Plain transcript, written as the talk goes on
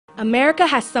America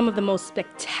has some of the most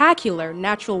spectacular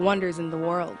natural wonders in the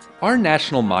world. Our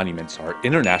national monuments are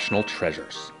international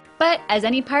treasures. But as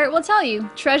any pirate will tell you,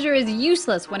 treasure is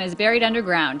useless when it's buried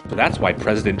underground. So that's why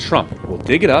President Trump will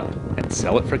dig it up and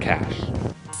sell it for cash.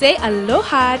 Say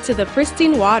aloha to the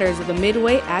pristine waters of the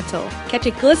Midway Atoll. Catch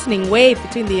a glistening wave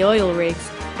between the oil rigs.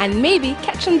 And maybe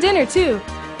catch some dinner too.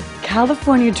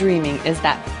 California dreaming is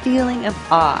that feeling of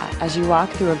awe as you walk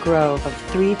through a grove of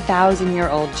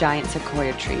 3,000-year-old giant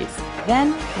sequoia trees.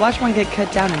 Then, watch one get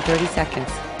cut down in 30 seconds.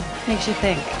 Makes you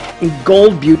think. In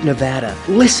Gold Butte, Nevada,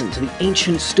 listen to the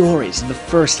ancient stories of the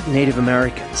first Native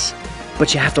Americans.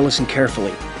 But you have to listen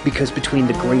carefully, because between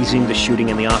the grazing, the shooting,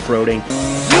 and the off-roading,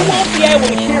 you won't be able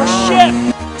to hear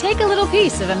shit! Take a little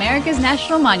piece of America's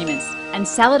national monuments and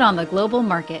sell it on the global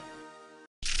market.